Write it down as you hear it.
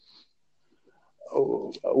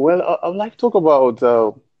Oh, well, I'd like to talk about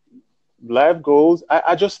life goals.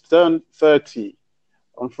 I just turned 30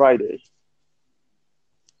 on Friday.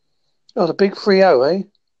 Oh, the big 3-0, eh?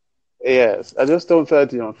 Yes, I just turned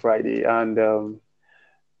 30 on Friday, and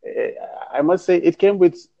eh, I must say it came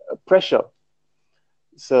with pressure.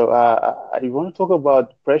 So I want to talk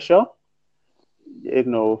about pressure,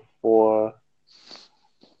 for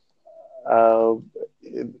uh,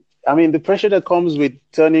 I mean the pressure that comes with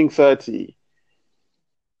turning 30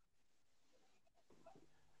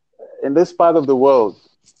 in this part of the world.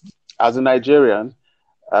 As a Nigerian,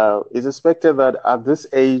 it's expected that at this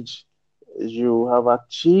age you have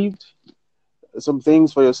achieved some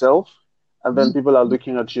things for yourself, and then people are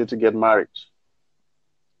looking at you to get married.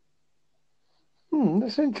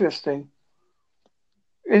 That's interesting.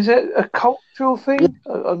 Is it a cultural Yeah. thing?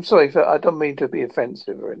 I'm sorry, I don't mean to be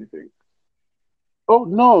offensive or anything. Oh,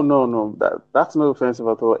 no, no, no. That's not offensive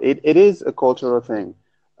at all. It is a cultural thing.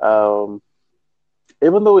 Um,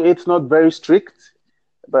 Even though it's not very strict,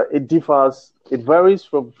 but it differs. It varies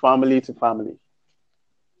from family to family.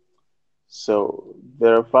 So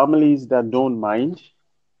there are families that don't mind,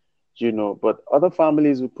 but other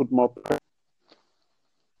families will put more pressure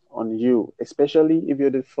on you, especially if you're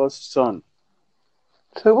the first son.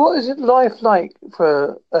 So, what is it life like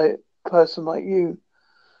for a person like you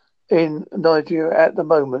in Nigeria at the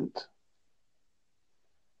moment?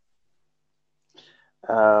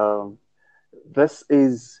 Um, this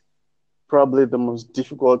is probably the most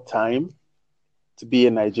difficult time to be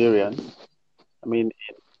a Nigerian. I mean,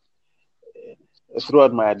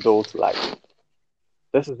 throughout my adult life,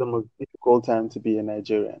 this is the most difficult time to be a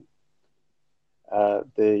Nigerian.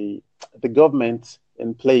 The government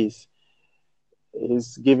in place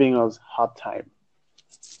is giving us hard time.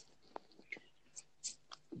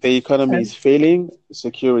 The economy is And failing.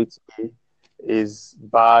 Security is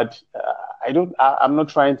bad. I'm not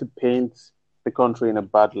trying to paint the country in a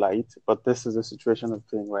bad light, but this is the situation of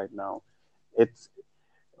thing right now. It's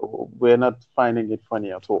We're not finding it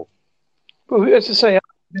funny at all. well, as I say, I'm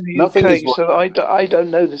in the Nothing is UK, working. so I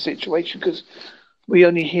don't know the situation because we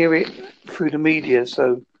only hear it through the media,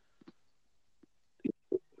 so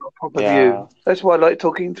not a proper view. Yeah. That's why I like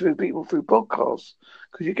talking to people through podcasts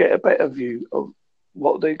because you get a better view of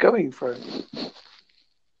what they're going through.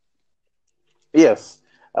 Yes.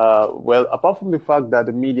 Well, apart from the fact that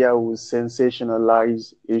the media will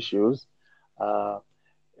sensationalize issues, uh,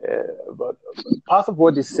 but part of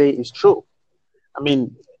what they say is true. I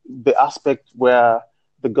mean, the aspect where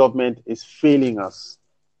the government is failing us.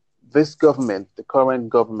 This government, the current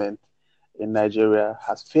government in Nigeria,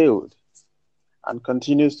 has failed and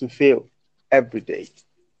continues to fail every day.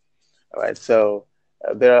 All right. So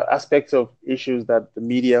there are aspects of issues that the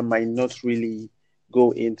media might not really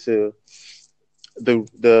go into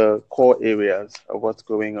the core areas of what's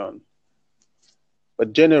going on.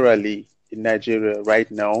 But generally, in Nigeria right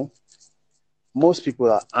now, most people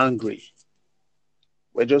are angry.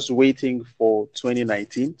 We're just waiting for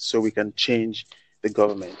 2019 so we can change the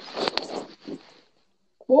government.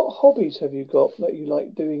 What hobbies have you got that you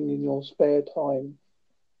like doing in your spare time?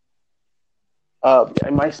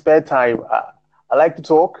 In my spare time, I like to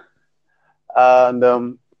talk and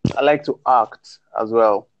I like to act as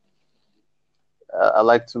well. I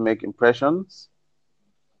like to make impressions,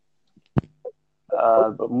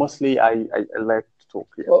 but mostly I like to talk.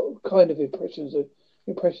 Yeah. What kind of impressions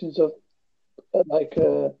of like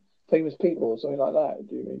famous people or something like that?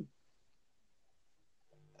 Do you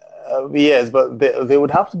Yes, but they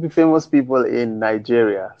would have to be famous people in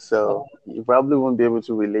Nigeria, so mean? you probably won't be able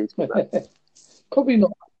to relate to Probably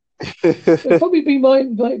not. There'll that. probably be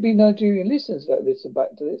might be Nigerian listeners that listen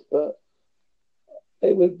back to this, but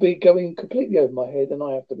it would be going completely over my head, and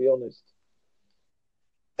I have to be honest.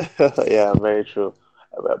 Yeah, very true.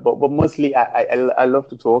 But mostly I love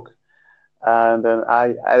to talk, and then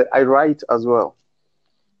I write as well.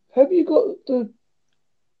 Have you got the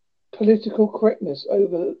political correctness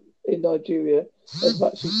over in Nigeria as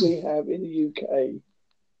much as we have in the UK?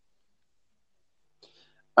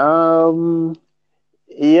 Um,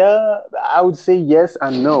 yeah, I would say yes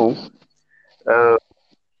and no, uh,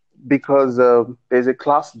 because there's a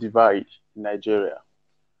class divide in Nigeria,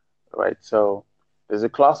 right? So there's a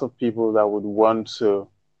class of people that would want to,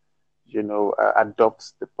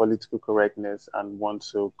 adopt the political correctness and want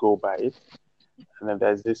to go by it, and then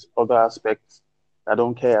there's this other aspect that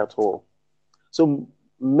don't care at all. So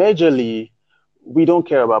majorly, we don't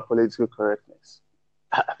care about political correctness.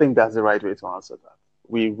 I think that's the right way to answer that.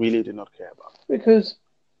 We really do not care about Because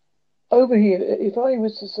over here, if I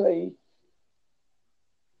was to say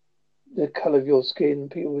the colour of your skin,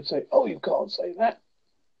 people would say, "Oh, you can't say that."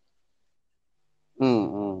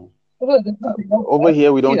 Mm-mm. Although there's nothing wrong with Over that.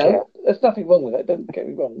 here, we don't care. There's nothing wrong with that. Don't get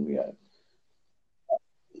me wrong.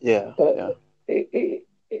 Yeah, But yeah,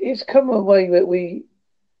 it's come a way that we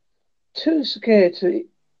too scared to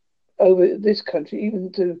over this country,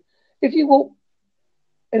 even to if you walk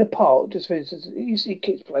in a park, just for instance, you see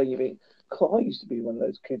kids playing, you think, God, I used to be one of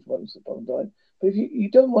those kids once upon a time. But if you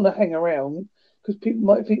don't want to hang around because people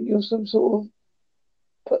might think you're some sort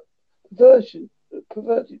of perverted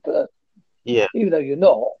person, yeah, even though you're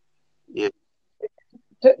not. yeah,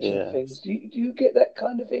 Protection yeah. things. Do you get that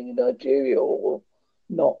kind of thing in Nigeria or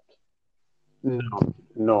not? No,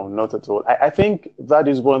 no, not at all. I think that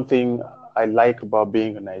is one thing I like about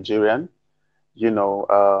being a Nigerian. You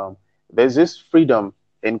know, there's this freedom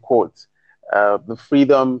in quotes, the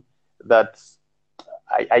freedom that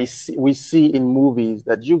I see, we see in movies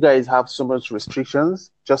that you guys have so much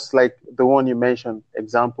restrictions, just like the one you mentioned,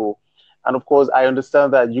 example. And of course, I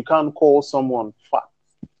understand that you can't call someone fat.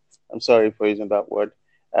 I'm sorry for using that word.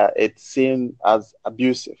 It's seen as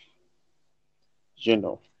abusive, you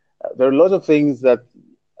know. There are a lot of things that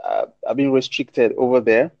are being restricted over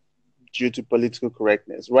there due to political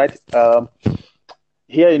correctness, right?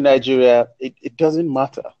 Here in Nigeria, it doesn't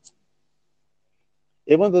matter.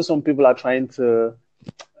 Even though some people are trying to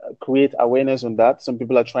create awareness on that, some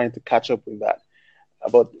people are trying to catch up with that.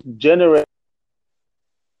 But generally,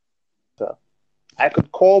 I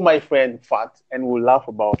could call my friend fat and we'll laugh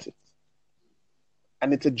about it.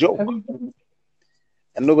 And it's a Have joke. you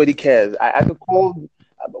And nobody cares. I could call,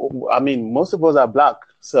 I mean, most of us are black.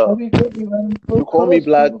 have So you got your own you call me podcast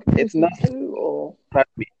black, people can it's listen nothing. to, or Trust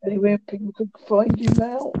me. anywhere people could find you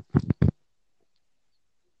now?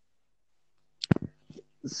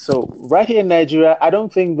 So right here in Nigeria, I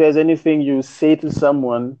don't think there's anything you say to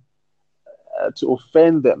someone to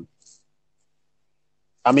offend them.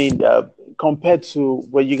 I mean, compared to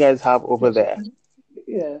what you guys have over It's, there,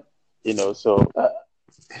 yeah. so Uh,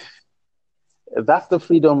 that's the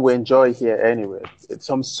freedom we enjoy here anyway. It's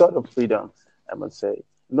some sort of freedom, I must say.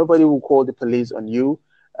 Nobody will call the police on you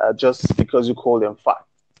just because you call them fat.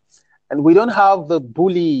 And we don't have the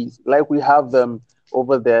bullies like we have them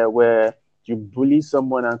over there where you bully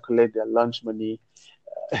someone and collect their lunch money.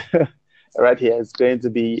 Right here, it's going to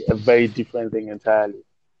be a very different thing entirely.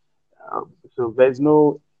 So there's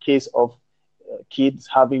no case of kids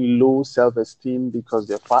having low self-esteem because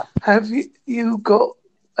they're fat. have you got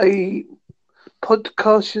a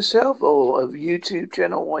podcast yourself or a YouTube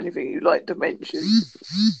channel or anything you'd like to mention?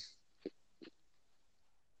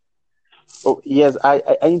 Oh, yes, I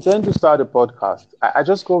intend to start a podcast. I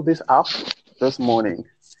just got this app this morning.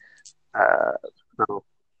 Uh, so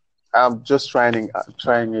I'm just trying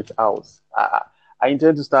it out. I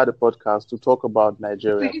intend to start a podcast to talk about We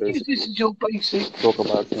Nigeria, could use this basically. as your basic Talk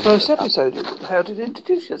about things first that happen. episode. How to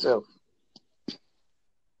introduce yourself.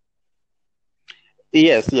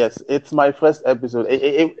 Yes, yes, it's my first episode.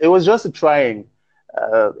 It was just a trying.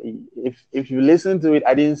 If you listen to it,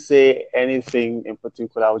 I didn't say anything in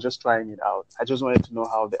particular. I was just trying it out. I just wanted to know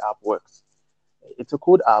how the app works. It's a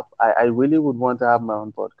cool app. I really would want to have my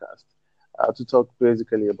own podcast to talk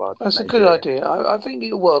basically about That's a good Nigeria. idea. I think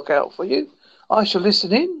it'll work out for you. I shall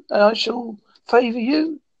listen in and I shall favour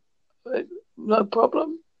you. No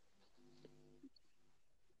problem.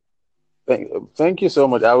 Thank you so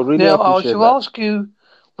much. I would really Now I appreciate shall that. ask you: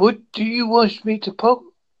 do you want me to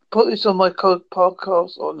put this on my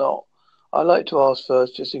podcast or not? I like to ask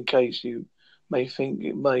first, just in case you may think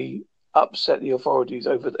it may upset the authorities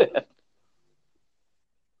over there.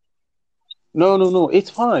 No, no, no. It's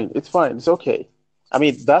fine. It's fine. It's okay. I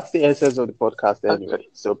mean, that's the essence of the podcast Okay. anyway.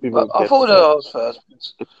 So people Well, I get to thought hear. I'd ask first.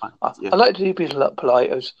 It's fine. I Yeah. like to be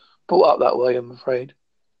polite. I was brought up that way, I'm afraid.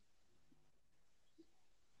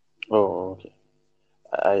 Oh, okay.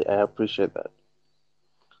 I appreciate that.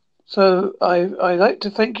 So I like to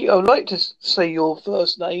thank you. I would like to say your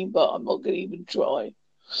first name, but I'm not going to even try.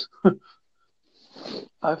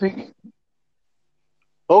 I think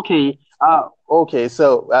Okay. Okay.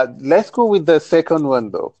 So let's go with the second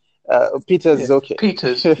one though. Peter's yeah, is okay.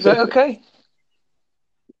 Peters. Is that okay?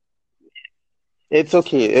 It's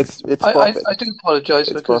okay. It's I perfect. do apologise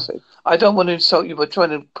It's because perfect. I don't want to insult you by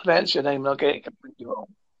trying to pronounce your name and I'll get it completely wrong.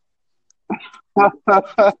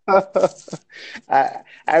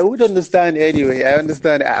 I would understand anyway. I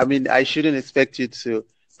understand. I mean, I shouldn't expect you to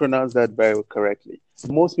pronounce that very correctly.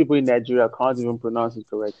 Most people in Nigeria can't even pronounce it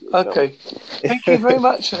correctly. So, Okay. Thank you very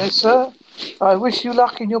much, sir. I wish you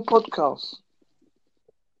luck in your podcast.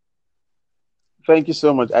 thank you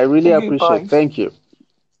so much. I really Thank you. appreciate it. Bye. Thank you.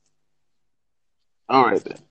 All right then.